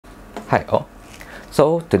Hi all.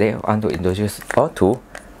 So today I want to introduce all to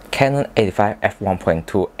Canon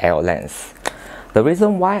 85mmf1.2L lens. The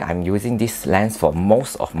reason why I'm using this lens for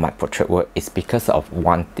most of my portrait work is because of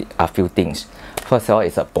a few things. First of all,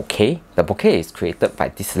 it's a bokeh. The bokeh is created by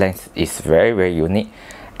this lens is very unique,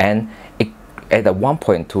 and at the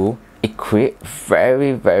 1.2 it creates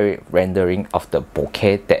very rendering of the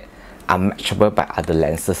bokeh that are matchable by other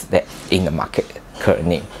lenses that in the market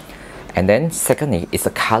currently. And then secondly, it's a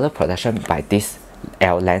color production by this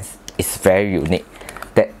L lens is very unique,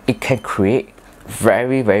 that it can create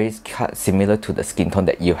very similar to the skin tone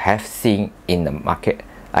that you have seen in the market,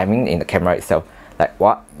 I mean in the camera itself. Like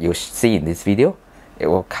what you see in this video, it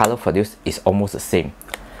will color produce is almost the same.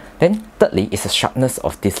 Then thirdly is the sharpness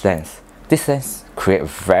of this lens. This lens create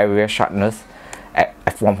very sharpness at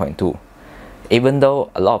f1.2. Even though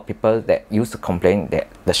a lot of people that used to complain that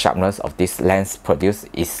the sharpness of this lens produced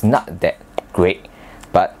is not that great,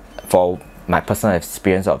 but for my personal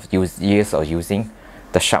experience of years of using,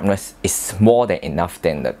 the sharpness is more than enough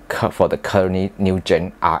than for the currently new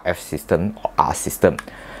gen RF system or R system.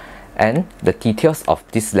 And the details of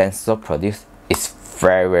this lens so produced is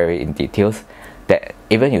very in details, that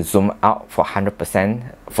even you zoom out for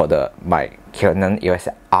 100% for my Canon EOS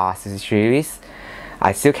R series,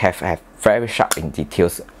 I still have very sharp in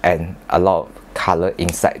details and a lot of color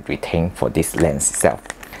inside retained for this lens itself.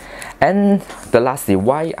 And the lastly,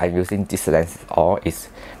 why I'm using this lens all is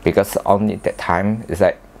because only that time, it's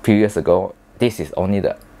like few years ago, this is only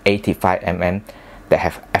the 85mm that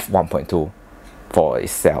have f1.2 for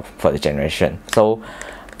itself, for the generation. So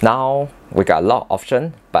now we got a lot of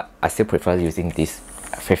options, but I still prefer using this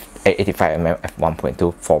 85mm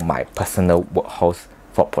f1.2 for my personal workhorse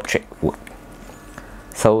for portrait work.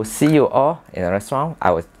 So see you all in the next round.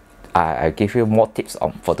 I'll give you more tips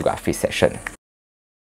on photography section.